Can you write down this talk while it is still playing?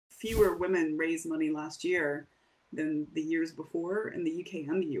fewer women raised money last year than the years before in the UK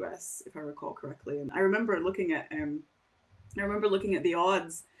and the US, if I recall correctly. And I remember looking at the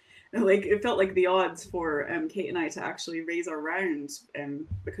odds. Like it felt like the odds for Kate and I to actually raise our round,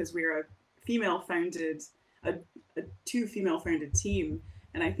 because we're a female founded, a, a two female founded team,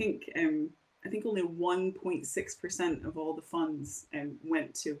 and I think only 1.6% of all the funds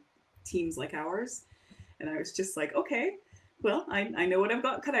went to teams like ours, and I was just like, okay, well, I know what I've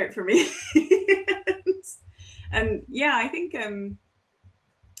got cut out for me. And yeah, I think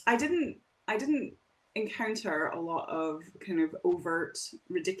I didn't I didn't encounter a lot of kind of overt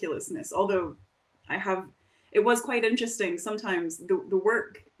ridiculousness, although I have it was quite interesting. Sometimes the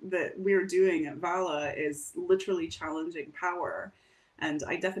work that we're doing at Valla is literally challenging power. And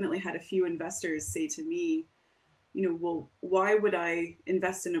I definitely had a few investors say to me, well, why would I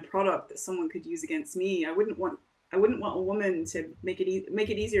invest in a product that someone could use against me? I wouldn't want a woman to make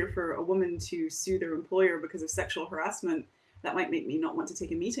it easier for a woman to sue their employer because of sexual harassment. That might make me not want to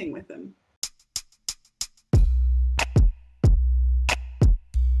take a meeting with them.